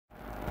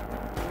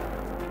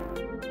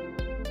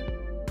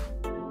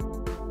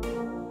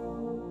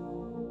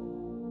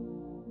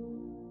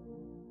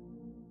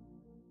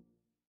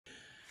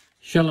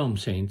Shalom,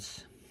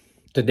 Saints.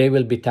 Today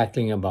we'll be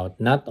tackling about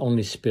not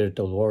only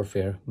spiritual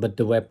warfare, but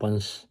the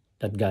weapons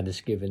that God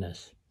has given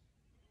us.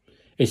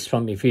 It's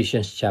from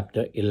Ephesians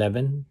chapter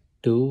 11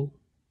 to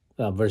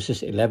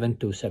verses 11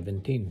 to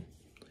 17.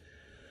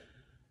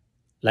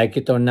 Like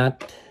it or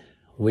not,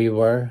 we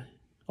are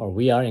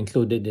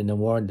included in a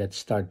war that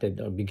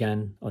started or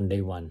began on day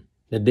one.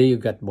 The day you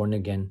got born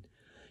again,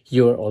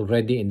 you are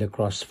already in the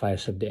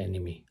crossfires of the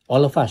enemy.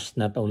 All of us,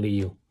 not only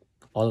you,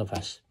 all of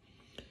us.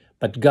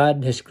 But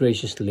God has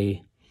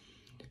graciously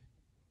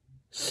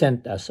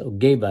sent us or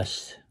gave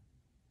us,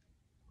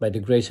 by the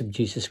grace of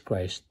Jesus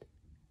Christ,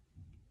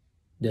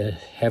 the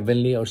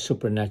heavenly or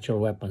supernatural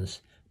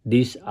weapons.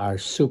 These are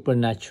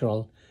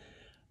supernatural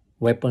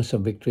weapons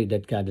of victory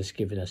that God has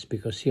given us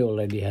because He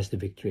already has the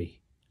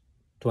victory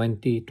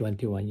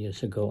 21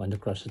 years ago on the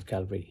cross of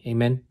Calvary.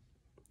 Amen?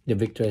 The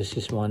victory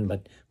is won,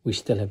 but we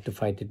still have to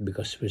fight it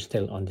because we're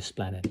still on this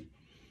planet.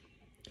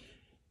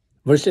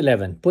 Verse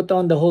 11, put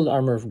on the whole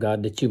armor of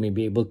God that you may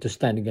be able to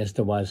stand against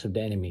the wiles of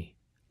the enemy.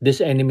 This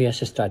enemy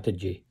has a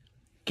strategy: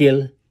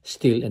 kill,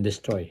 steal, and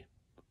destroy.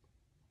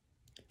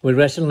 We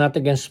wrestle not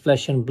against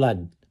flesh and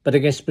blood, but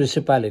against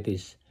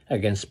principalities,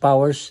 against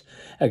powers,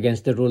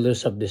 against the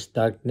rulers of this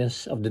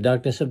darkness, of the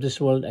darkness of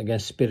this world,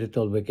 against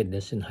spiritual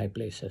wickedness in high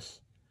places.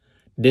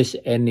 This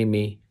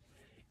enemy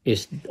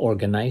is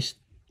organized.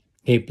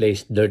 He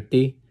plays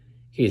dirty.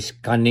 He is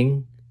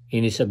cunning,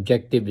 and his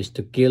objective is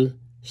to kill,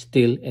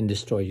 steal, and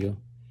destroy you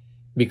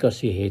because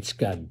he hates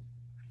God.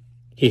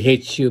 He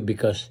hates you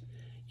because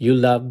you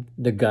love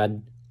the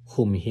God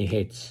whom he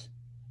hates.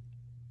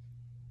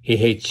 He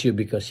hates you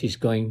because he's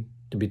going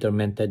to be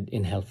tormented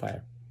in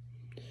hellfire.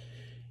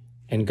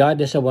 And God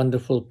has a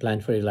wonderful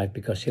plan for your life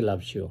because he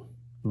loves you.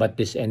 But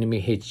this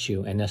enemy hates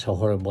you and has a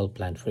horrible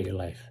plan for your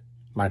life.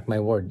 Mark my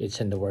word, it's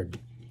in the word.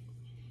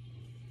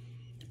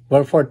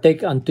 Wherefore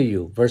take unto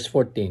you, verse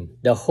 14,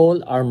 the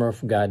whole armor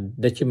of God,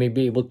 that you may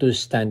be able to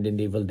stand in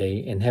the evil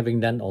day, and having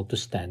done all to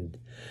stand.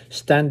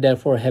 Stand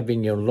therefore,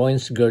 having your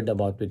loins girt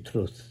about with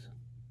truth.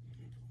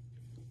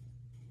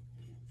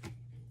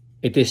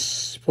 It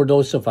is for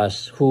those of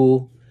us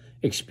who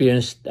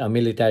experienced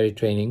military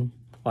training,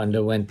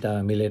 underwent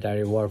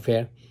military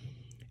warfare,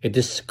 it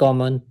is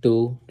common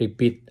to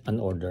repeat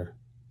an order.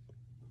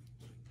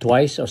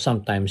 Twice or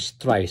sometimes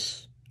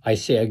thrice. I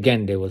say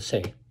again, they will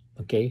say.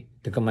 Okay?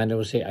 The commander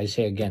will say, I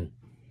say again.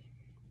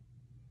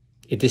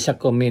 It is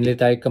a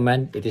military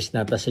command. It is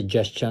not a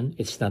suggestion.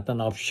 It's not an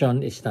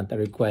option. It's not a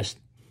request.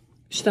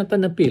 It's not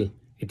an appeal.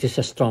 It is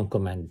a strong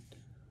command.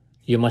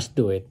 You must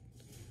do it.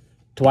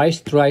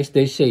 Twice, thrice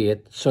they say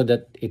it so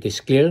that it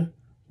is clear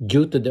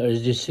due to the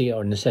urgency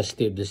or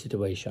necessity of the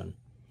situation.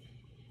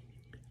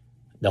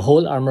 The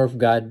whole armor of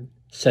God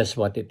says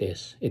what it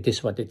is. It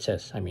is what it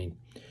says.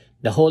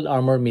 The whole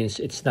armor means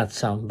it's not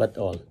some but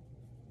all.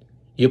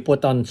 You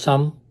put on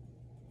some,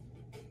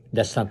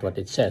 that's not what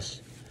it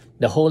says.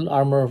 The whole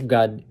armor of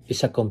God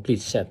is a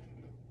complete set.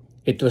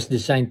 It was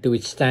designed to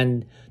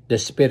withstand the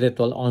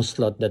spiritual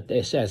onslaught that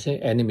the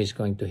enemy is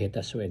going to hit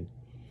us with.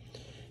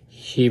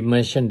 He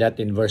mentioned that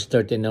in verse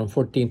 13 and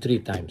 14 3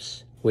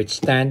 times.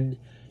 Withstand,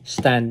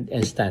 stand,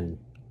 and stand.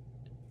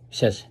 He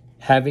says,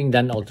 having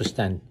done all to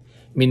stand,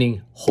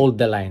 meaning hold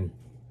the line.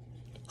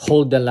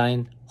 Hold the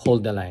line,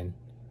 hold the line.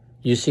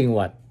 Using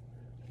what?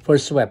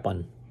 First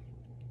weapon,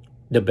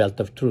 the belt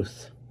of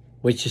truth,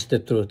 which is the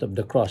truth of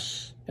the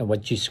cross and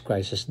what Jesus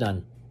Christ has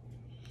done.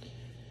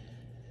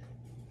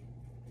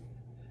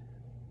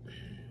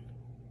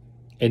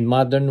 In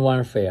modern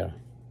warfare,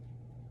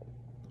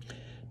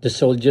 the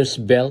soldier's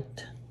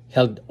belt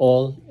held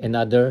all and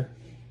other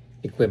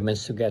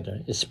equipments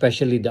together,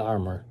 especially the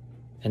armor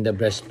and the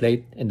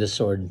breastplate and the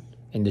sword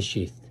and the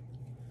sheath.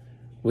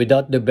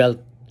 Without the belt,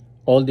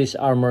 all this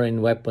armor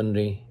and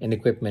weaponry and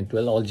equipment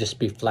will all just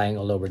be flying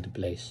all over the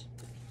place.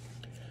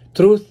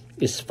 Truth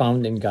is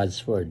found in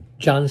God's word.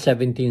 John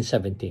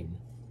 17:17.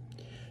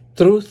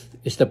 Truth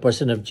is the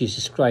person of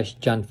Jesus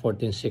Christ. John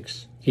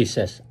 14:6. He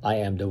says, I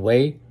am the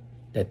way,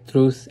 the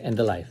truth, and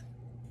the life.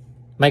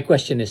 My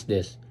question is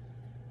this: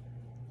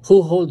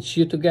 who holds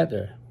you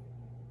together?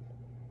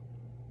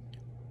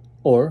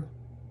 Or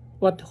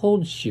what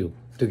holds you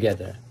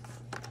together?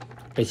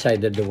 It's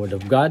either the word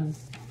of God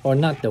or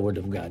not the word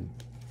of God.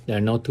 There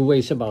are no two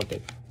ways about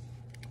it.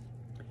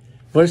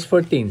 Verse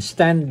 14,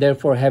 stand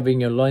therefore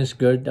having your loins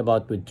girt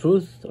about with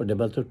truth, or the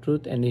belt of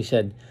truth. And he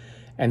said,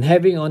 and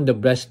having on the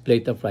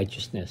breastplate of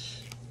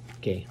righteousness.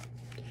 Okay.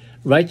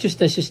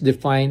 Righteousness is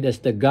defined as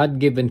the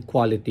God-given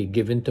quality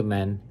given to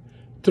man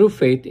through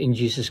faith in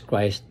Jesus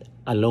Christ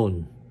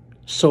alone.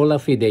 Sola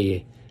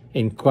fide,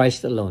 in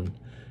Christ alone.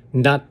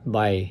 Not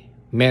by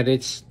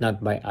merits,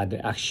 not by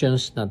other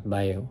actions, not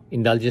by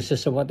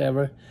indulgences or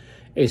whatever.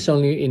 It's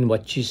only in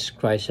what Jesus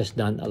Christ has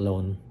done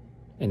alone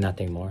and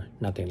nothing more,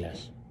 nothing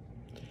less.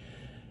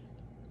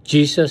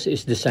 Jesus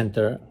is the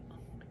center,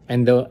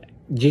 and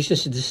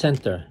Jesus is the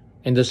center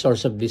and the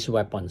source of these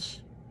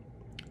weapons.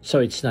 So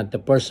it's not the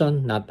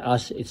person, not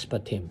us, it's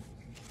but him.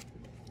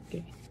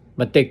 Okay.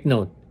 But take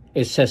note,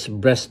 it says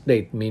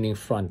breastplate, meaning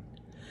front.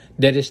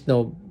 There is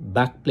no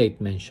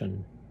backplate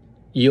mentioned.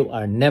 You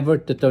are never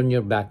to turn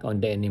your back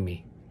on the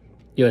enemy.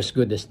 You're as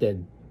good as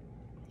dead.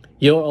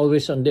 You're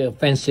always on the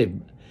offensive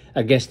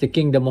against the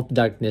kingdom of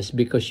darkness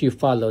because you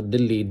followed the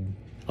lead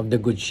of the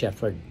Good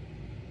Shepherd,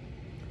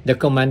 the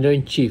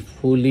Commander-in-Chief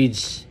who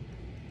leads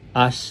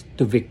us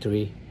to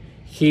victory.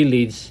 He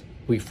leads,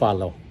 we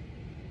follow.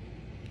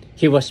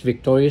 He was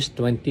victorious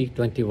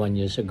 21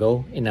 years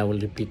ago, and I will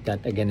repeat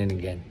that again and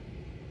again.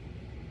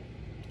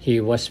 He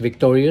was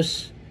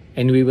victorious,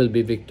 and we will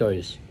be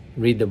victorious.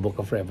 Read the book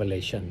of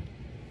Revelation.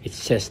 It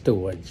says 2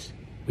 words,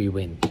 we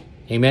win.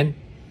 Amen?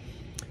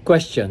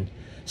 Question: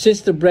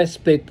 since the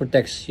breastplate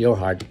protects your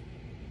heart,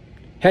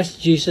 has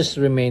Jesus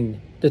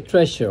remained the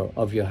treasure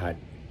of your heart?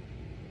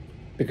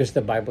 Because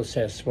the Bible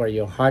says where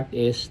your heart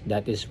is,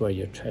 that is where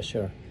your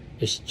treasure.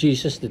 Is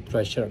Jesus the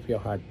treasure of your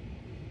heart?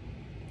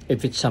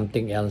 If it's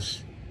something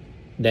else,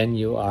 then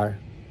you are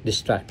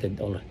distracted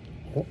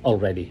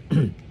already.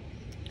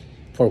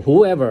 For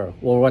whoever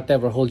or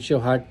whatever holds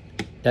your heart,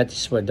 that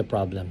is where the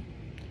problem.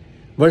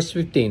 Verse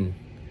 15,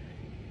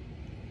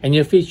 and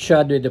your feet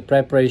shod with the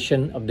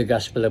preparation of the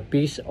gospel of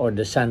peace, or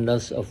the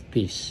sandals of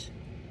peace.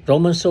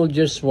 Roman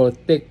soldiers wore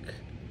thick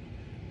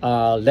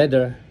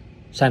leather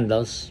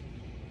sandals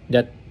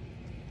that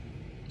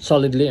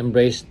solidly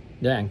embraced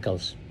their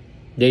ankles.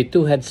 They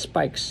too had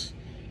spikes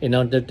in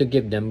order to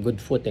give them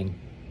good footing.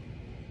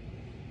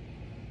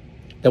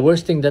 The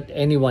worst thing that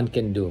anyone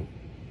can do,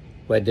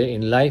 whether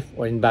in life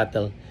or in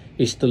battle,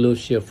 is to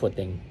lose your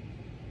footing.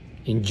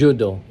 In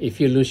judo,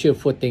 if you lose your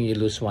footing, you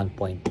lose 1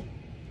 point.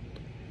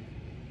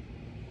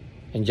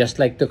 And just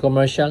like the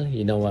commercial,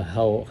 you know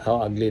how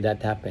ugly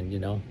that happened, you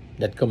know,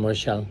 that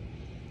commercial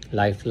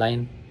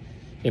lifeline.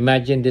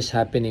 Imagine this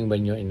happening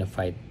when you're in a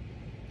fight.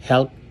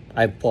 Help,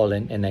 I've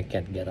fallen and I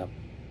can't get up.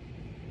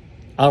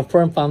 Our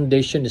firm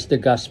foundation is the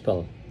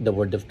gospel, the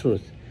word of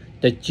truth,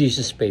 that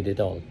Jesus paid it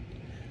all.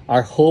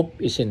 Our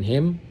hope is in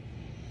Him,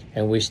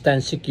 and we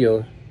stand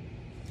secure,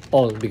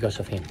 all because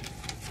of Him.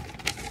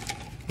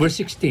 Verse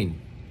 16,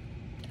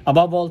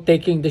 above all,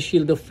 taking the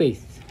shield of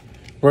faith,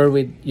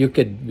 wherewith you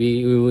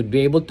would be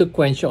able to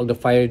quench all the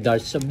fiery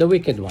darts of the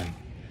wicked one.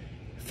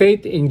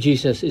 Faith in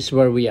Jesus is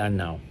where we are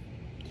now.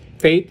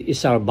 Faith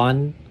is our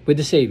bond with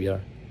the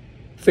Savior.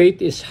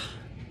 Faith is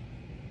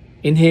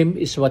in Him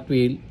is what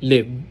we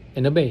live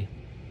and obey.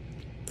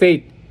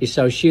 Faith is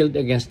our shield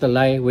against the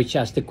lie which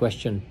asks the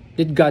question,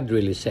 did God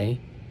really say?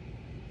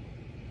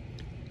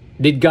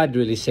 Did God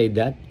really say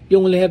that? You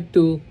only have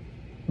to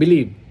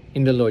believe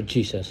in the Lord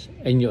Jesus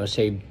and you are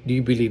saved. Do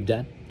you believe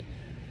that?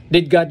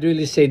 Did God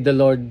really say the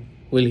Lord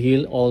will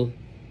heal all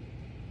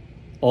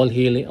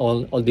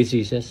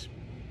diseases?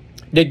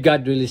 Did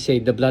God really say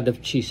the blood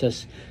of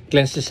Jesus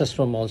cleanses us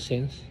from all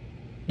sins?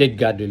 Did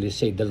God really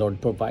say the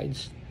Lord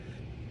provides?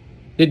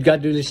 Did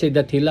God really say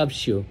that He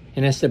loves you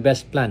and has the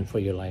best plan for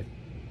your life?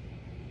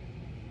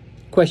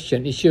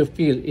 Question, is your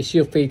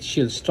faith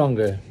shield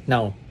stronger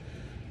now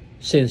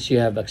since you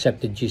have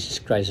accepted Jesus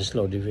Christ as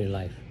Lord of your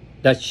life?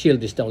 That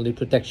shield is the only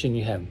protection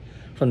you have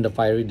from the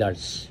fiery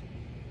darts.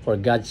 For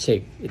God's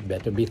sake, it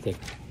better be thick.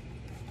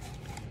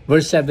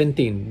 Verse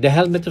 17, the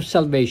helmet of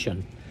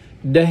salvation.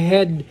 The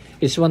head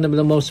is one of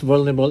the most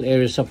vulnerable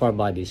areas of our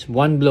bodies.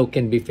 One blow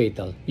can be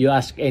fatal. You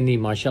ask any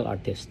martial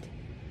artist.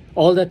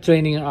 All that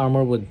training and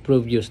armor would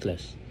prove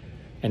useless.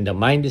 And the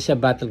mind is a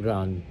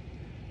battleground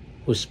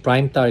whose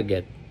prime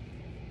target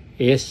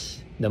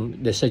is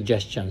the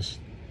suggestions,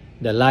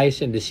 the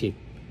lies and deceit.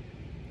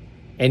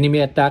 Enemy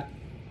attack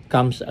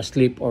comes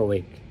asleep or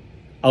awake.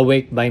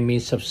 Awake by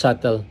means of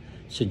subtle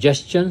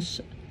suggestions,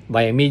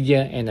 via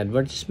media and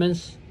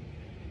advertisements,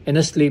 and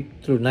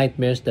asleep through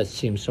nightmares that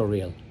seem so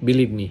real.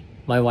 Believe me,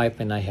 my wife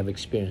and I have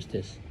experienced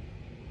this.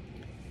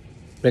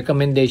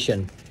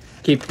 Recommendation,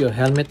 keep your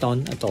helmet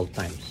on at all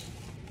times.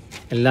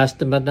 And last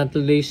but not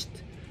least,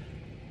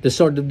 the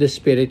sword of the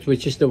Spirit,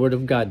 which is the Word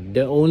of God.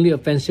 The only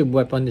offensive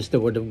weapon is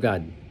the Word of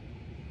God.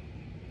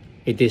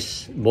 It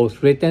is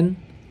both written,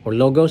 or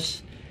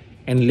logos,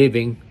 and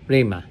living,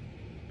 rhema.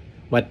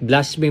 What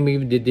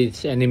blasphemy did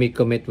its enemy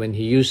commit when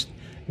he used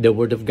the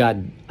Word of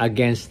God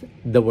against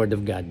the Word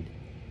of God?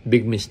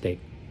 Big mistake.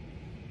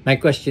 My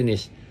question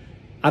is,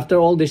 after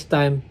all this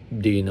time,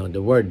 do you know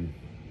the Word?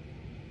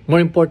 More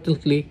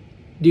importantly,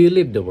 do you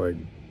live the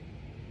Word?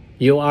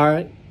 You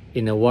are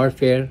in a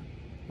warfare,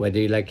 whether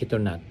you like it or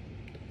not.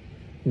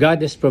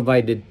 God has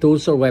provided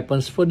tools or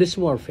weapons for this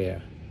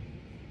warfare.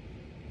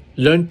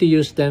 Learn to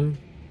use them,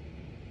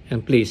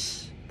 and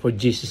please, for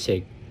Jesus'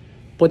 sake,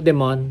 put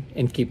them on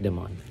and keep them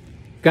on.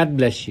 God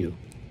bless you.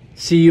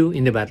 See you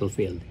in the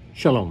battlefield.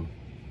 Shalom.